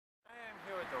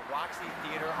Roxy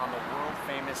Theater on the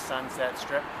world-famous Sunset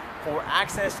Strip for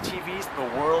AXS TV's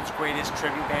The World's Greatest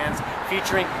Tribute Bands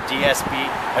featuring DSB,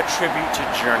 a tribute to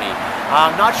Journey.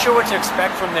 I'm not sure what to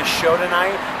expect from this show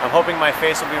tonight. I'm hoping my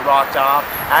face will be rocked off.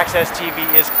 AXS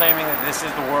TV is claiming that this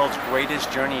is the world's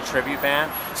greatest Journey tribute band.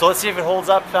 So let's see if it holds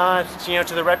up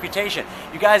to the reputation.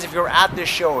 You guys, if you're at this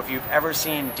show, if you've ever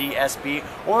seen DSB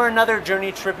or another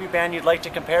Journey tribute band you'd like to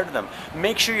compare to them,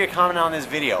 make sure you comment on this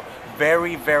video.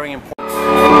 Very, very important.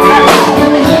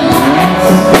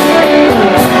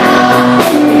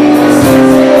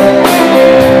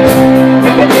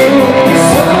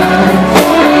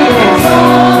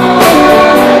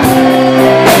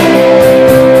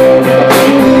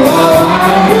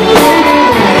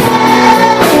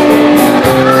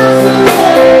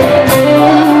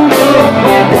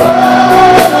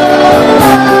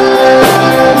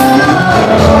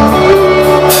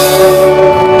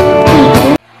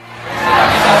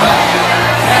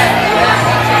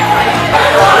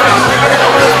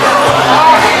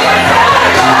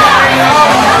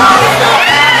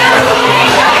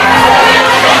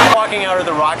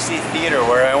 Theater,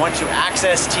 where I went to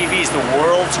AXS TV's The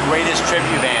World's Greatest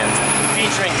Tribute Bands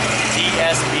featuring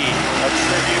DSB, a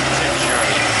tribute to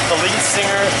Journey. The lead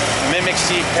singer mimics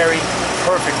Steve Perry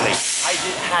perfectly. I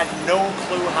had no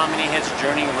clue how many hits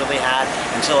Journey really had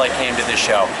until I came to this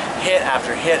show. Hit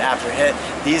after hit after hit,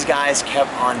 these guys kept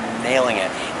on nailing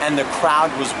it, and the crowd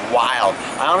was wild.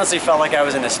 I honestly felt like I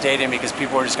was in a stadium because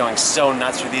people were just going so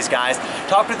nuts for these guys.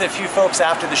 Talked with a few folks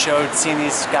after the show, seen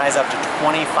these guys up to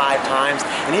 25 times,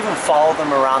 and even followed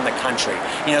them around the country.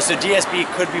 You know, so DSB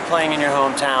could be playing in your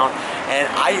hometown, and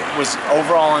I was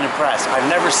overall impressed. I've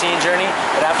never seen Journey,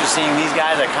 but after seeing these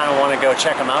guys, I kind of want to go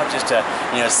check them out just to,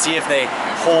 see if they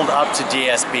hold up to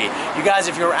DSB. You guys,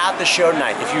 if you're at the show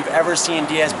tonight, if you've ever seen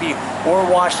DSB or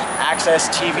watched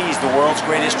AXS TV's The World's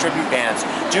Greatest Tribute Bands,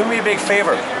 do me a big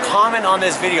favor, comment on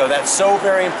this video. That's so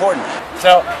very important.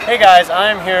 So, hey guys,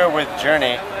 I'm here with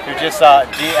Journey, who just saw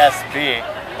DSB,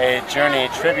 a Journey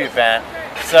tribute band.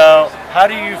 So, how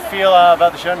do you feel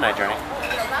about the show tonight, Journey?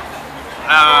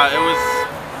 It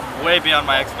was way beyond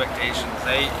my expectations.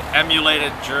 They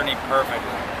emulated Journey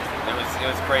perfectly. It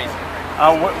was crazy.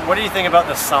 What do you think about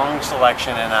the song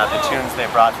selection and the tunes they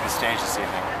brought to the stage this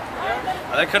evening?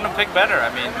 They couldn't have picked better.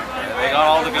 I mean, they got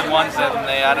all the good ones, and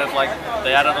they added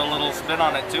a little spin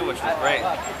on it too, which was great.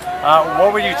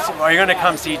 Are you going to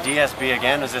come see DSB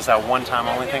again? Is this a one-time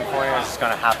only thing for you, or is this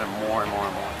going to happen more and more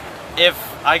and more? If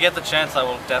I get the chance, I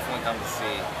will definitely come to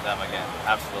see them again.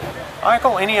 Absolutely. All right,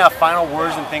 cool. Any final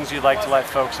words and things you'd like to let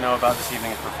folks know about this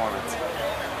evening's performance?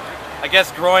 I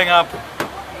guess growing up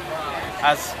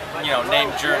as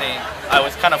named Journey, I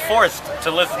was kind of forced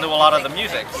to listen to a lot of the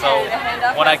music. So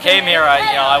when I came here,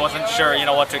 I wasn't sure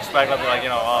what to expect. I'd be like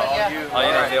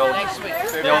the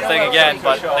old thing again.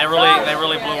 But they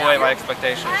really blew away my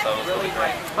expectations. So it was really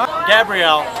great.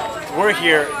 Gabrielle, we're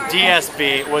here.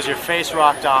 DSB. Was your face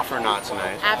rocked off or not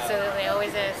tonight? Absolutely,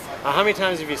 always is. How many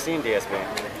times have you seen DSB?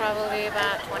 Probably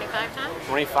about 25 times.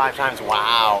 25 times,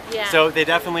 wow. Yeah. So they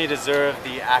definitely deserve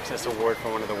the AXS Award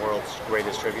for one of the world's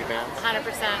greatest tribute bands? 100%.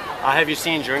 Have you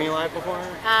seen Journey live before?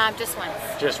 Just once.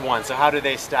 Just once. So how do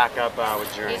they stack up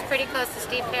with Journey? He's pretty close to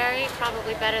Steve Perry,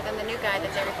 probably better than the new guy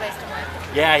that they replaced him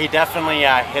with. Yeah, he definitely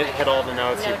hit all the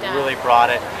notes. No he doubt. really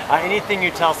brought it. Anything you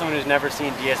tell someone who's never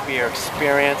seen DSB or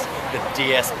experienced the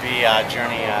DSB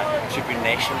Journey Tribute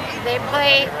Nation? They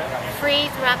play free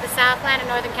throughout the Southland and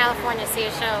Northern California. See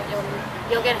a show,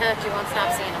 you'll get hooked. You won't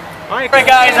stop seeing them. All right,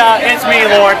 guys, it's me,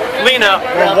 Lorn. Lena,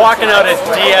 we're walking out at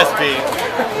DSB,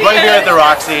 right here at the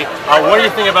Roxy. What do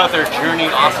you think about their Journey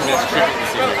Optimist tribute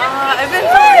this evening? I've been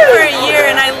following for a year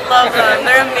and I love them.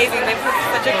 They're amazing. They put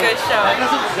such a good show.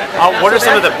 What are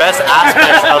some of the best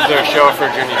aspects of their show for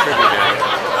Journey Tribute Band?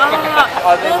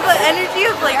 Well, the energy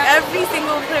of every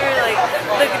single player,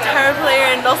 the guitar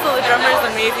player and also the drummer is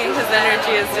amazing. His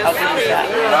energy is just crazy.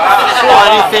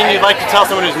 Anything you'd like to tell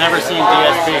someone who's never seen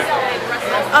DSB?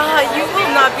 You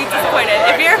will not be disappointed.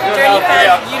 If you're a Journey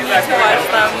fan, you need to watch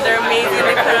them. They're amazing.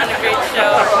 They put on a great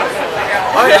show.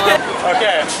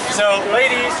 Okay, so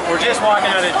ladies, we're just walking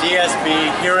out of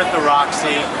DSB here at the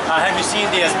Roxy. Have you seen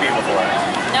DSB before?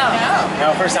 No.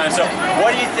 No, first time. So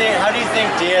what do you think, how do you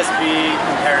think DSB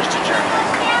compares to Journey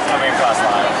coming across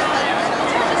live?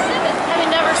 I've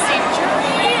never seen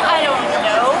Journey. I don't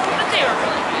know, but they were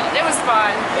really good. It was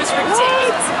fun. It was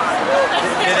ridiculous fun.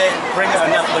 Did they bring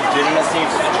enough legitimacy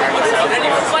to the Journey sound?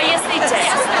 Well, yes, they did.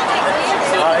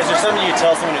 Is there something you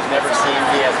tell someone who's never seen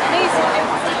DSB before?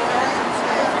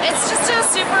 It's just a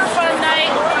super fun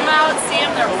night. Come out, see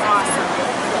them. They're awesome.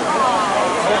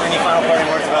 Any final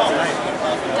parting words about tonight?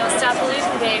 Don't stop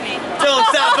believing, baby. Don't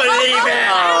stop believing!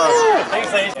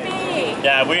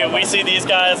 Yeah, we see these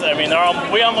guys. I mean,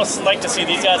 we almost like to see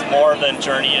these guys more than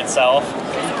Journey itself.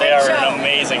 They are an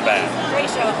amazing band. Great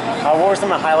show. What were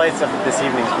some of the highlights of this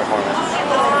evening's performance?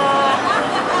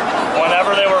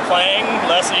 Whenever they were playing,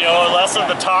 less of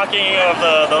the talking of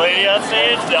the lady on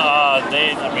stage. I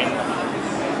mean,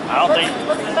 I don't think.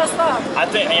 What's the best song?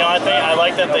 I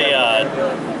like that they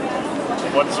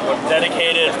what's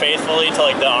dedicated faithfully to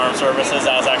like the armed services.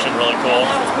 That was actually really cool.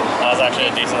 That was actually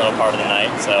a decent little part of the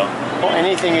night. So. Well,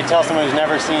 anything you tell someone who's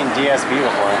never seen DSB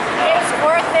before? It's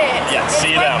worth it. Yeah, It's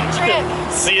see worth them. the trip.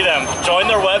 See them. Join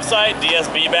their website,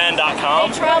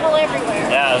 dsbband.com. They travel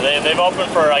everywhere. Yeah, they've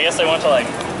opened for. I guess they went to like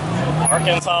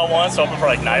Arkansas once, open for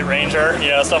like Night Ranger,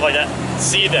 stuff like that.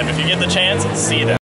 See them if you get the chance. See them.